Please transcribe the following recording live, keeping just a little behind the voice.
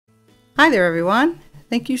Hi there, everyone.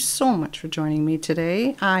 Thank you so much for joining me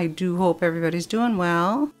today. I do hope everybody's doing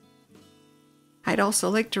well. I'd also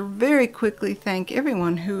like to very quickly thank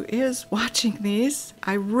everyone who is watching these.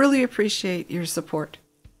 I really appreciate your support.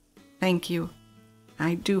 Thank you.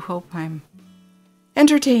 I do hope I'm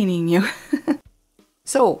entertaining you.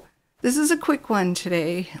 So, this is a quick one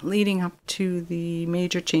today, leading up to the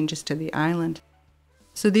major changes to the island.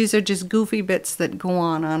 So these are just goofy bits that go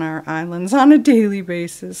on our islands on a daily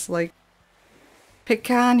basis, like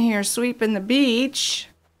Pecan here sweeping the beach.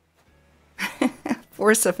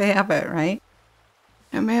 Force of habit, right?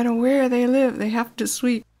 No matter where they live, they have to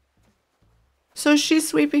sweep. So she's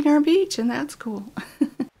sweeping our beach, and that's cool.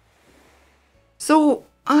 So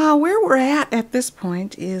where we're at this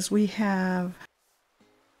point is we have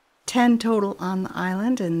 10 total on the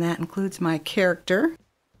island, and that includes my character.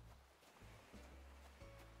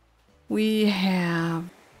 We have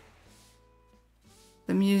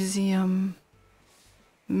the museum,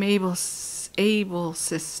 Able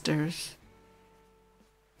sisters,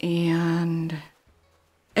 and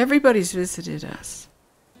everybody's visited us.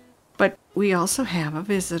 But we also have a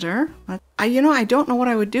visitor. I don't know what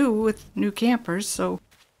I would do with new campers,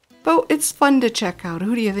 but it's fun to check out.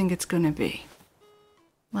 Who do you think it's going to be?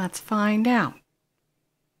 Let's find out.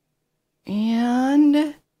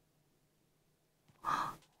 And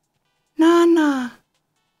Nana.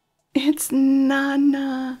 It's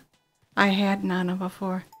Nana. I had Nana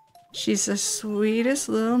before. She's the sweetest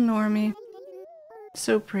little normie.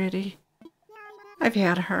 So pretty. I've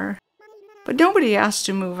had her. But nobody asked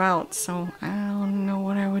to move out, so I don't know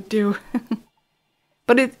what I would do.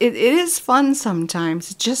 But it is fun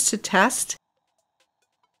sometimes, just to test.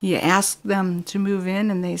 You ask them to move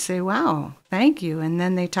in and they say, wow, thank you. And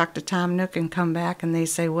then they talk to Tom Nook and come back and they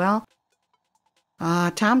say, well,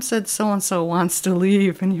 Tom said so-and-so wants to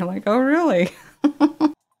leave. And you're like, oh, really?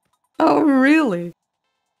 Oh, really?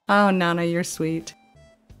 Oh, Nana, you're sweet.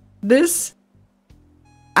 This,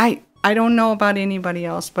 I don't know about anybody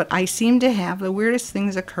else, but I seem to have the weirdest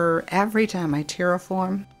things occur every time I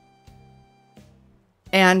terraform.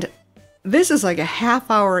 And this is like a half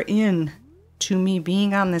hour in to me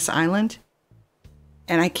being on this island.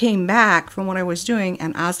 And I came back from what I was doing,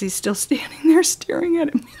 and Ozzy's still standing there staring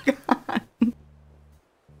at me.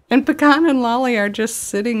 And Pecan and Lolly are just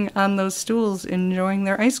sitting on those stools enjoying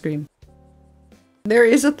their ice cream. There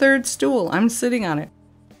is a third stool. I'm sitting on it.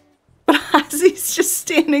 But Ozzy's just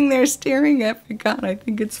standing there staring at Pecan. I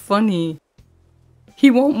think it's funny.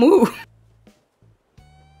 He won't move.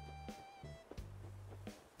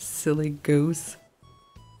 Silly goose.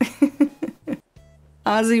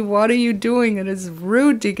 Ozzy, what are you doing? It is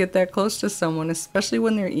rude to get that close to someone, especially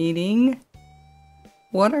when they're eating.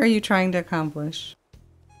 What are you trying to accomplish?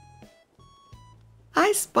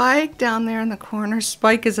 Hi, Spike, down there in the corner.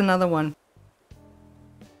 Spike is another one.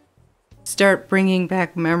 Start bringing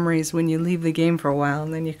back memories when you leave the game for a while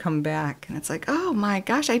and then you come back. And it's like, oh my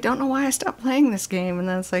gosh, I don't know why I stopped playing this game. And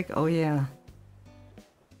then it's like, oh yeah.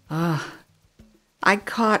 I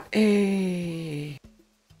caught is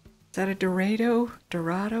that a Dorado?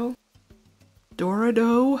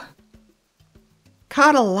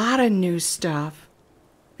 Caught a lot of new stuff.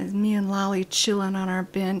 As me and Lolly chilling on our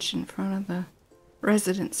bench in front of the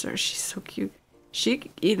resident sir. She's so cute.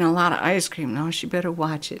 She eating a lot of ice cream now. She better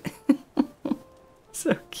watch it.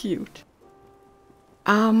 So cute.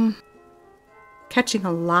 Catching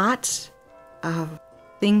a lot of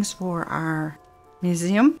things for our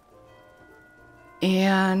museum.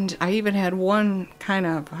 And I even had one kind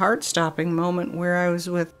of heart-stopping moment where I was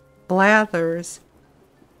with Blathers.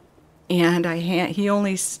 And he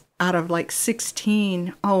only, out of like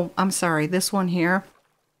 16, oh, I'm sorry, this one here.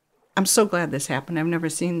 I'm so glad this happened. I've never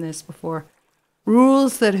seen this before.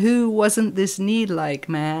 Rules that who wasn't this need-like,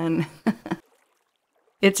 man.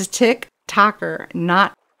 It's a tick-tocker,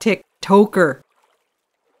 not tick-toker.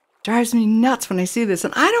 Drives me nuts when I see this,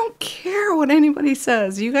 and I don't care what anybody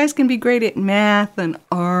says. You guys can be great at math and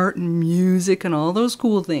art and music and all those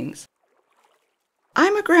cool things.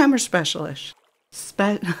 I'm a grammar specialist.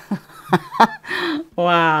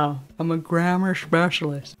 Wow, I'm a grammar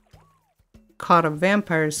specialist. Caught a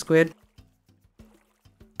vampire squid.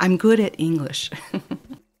 I'm good at English.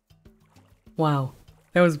 Wow,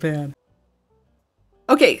 that was bad.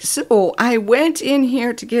 Okay, so I went in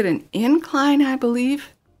here to get an incline, I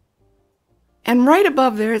believe. And right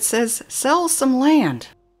above there it says, sell some land.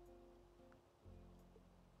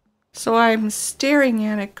 So I'm staring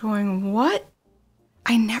at it going, what?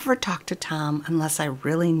 I never talk to Tom unless I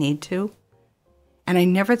really need to. And I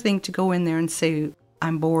never think to go in there and say,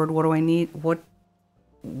 I'm bored, what do I need? What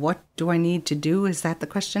do I need to do? Is that the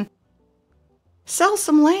question? Sell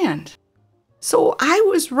some land. So I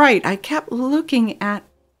was right. I kept looking at,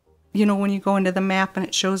 when you go into the map and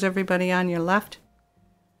it shows everybody on your left.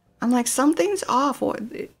 I'm like, something's off, or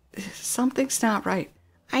something's not right.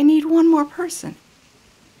 I need one more person.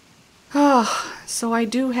 Oh, so I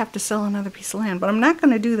do have to sell another piece of land, but I'm not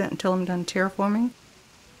going to do that until I'm done terraforming.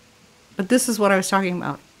 But this is what I was talking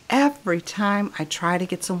about. Every time I try to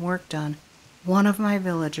get some work done, one of my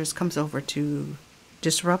villagers comes over to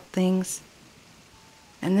disrupt things.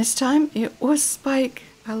 And this time it was Spike.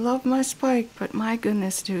 I love my Spike, but my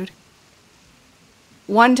goodness, dude.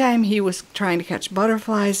 One time he was trying to catch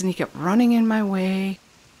butterflies and he kept running in my way.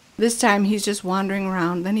 This time he's just wandering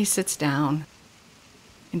around, then he sits down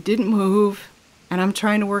and didn't move. And I'm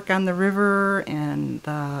trying to work on the river and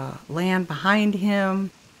the land behind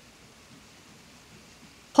him.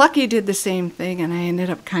 Plucky did the same thing, and I ended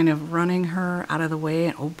up kind of running her out of the way,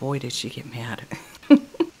 and oh boy, did she get mad.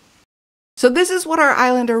 So this is what our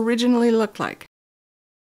island originally looked like.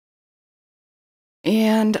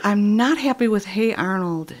 And I'm not happy with Hey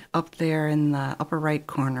Arnold up there in the upper right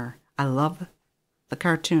corner. I love the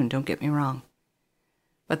cartoon, don't get me wrong.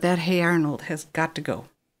 But that Hey Arnold has got to go.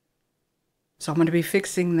 So I'm going to be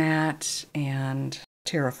fixing that and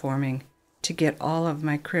terraforming to get all of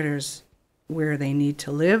my critters where they need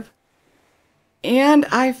to live. And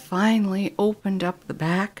I finally opened up the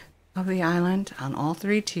back of the island on all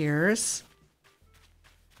 3 tiers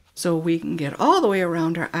so we can get all the way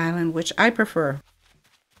around our island, which I prefer.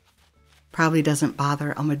 Probably doesn't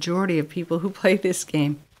bother a majority of people who play this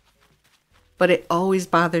game, but it always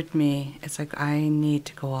bothered me. It's like, I need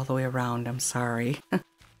to go all the way around. I'm sorry.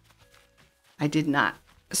 I did not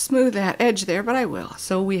smooth that edge there, but I will.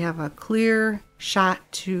 So we have a clear shot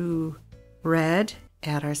to red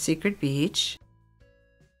at our secret beach.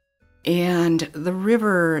 And the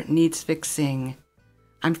river needs fixing.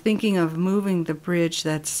 I'm thinking of moving the bridge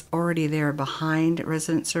that's already there behind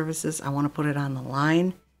resident services. I want to put it on the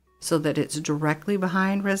line so that it's directly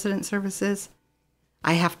behind resident services.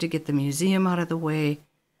 I have to get the museum out of the way.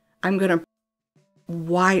 I'm going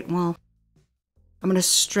to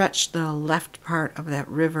stretch the left part of that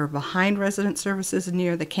river behind resident services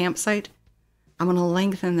near the campsite. I'm going to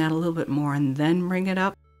lengthen that a little bit more and then bring it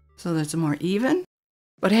up so that it's more even.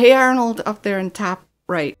 But Hey Arnold up there in top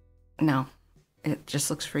right, no, it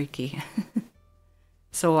just looks freaky.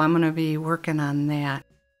 So I'm going to be working on that.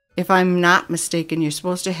 If I'm not mistaken, you're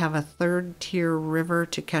supposed to have a 3rd tier river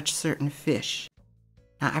to catch certain fish.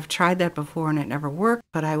 Now, I've tried that before and it never worked,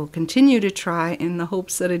 but I will continue to try in the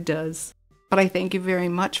hopes that it does. But I thank you very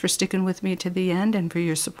much for sticking with me to the end and for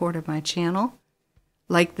your support of my channel.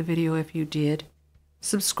 Like the video if you did.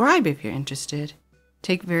 Subscribe if you're interested.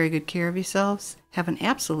 Take very good care of yourselves. Have an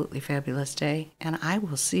absolutely fabulous day, and I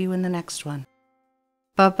will see you in the next one.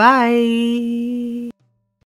 Bye-bye.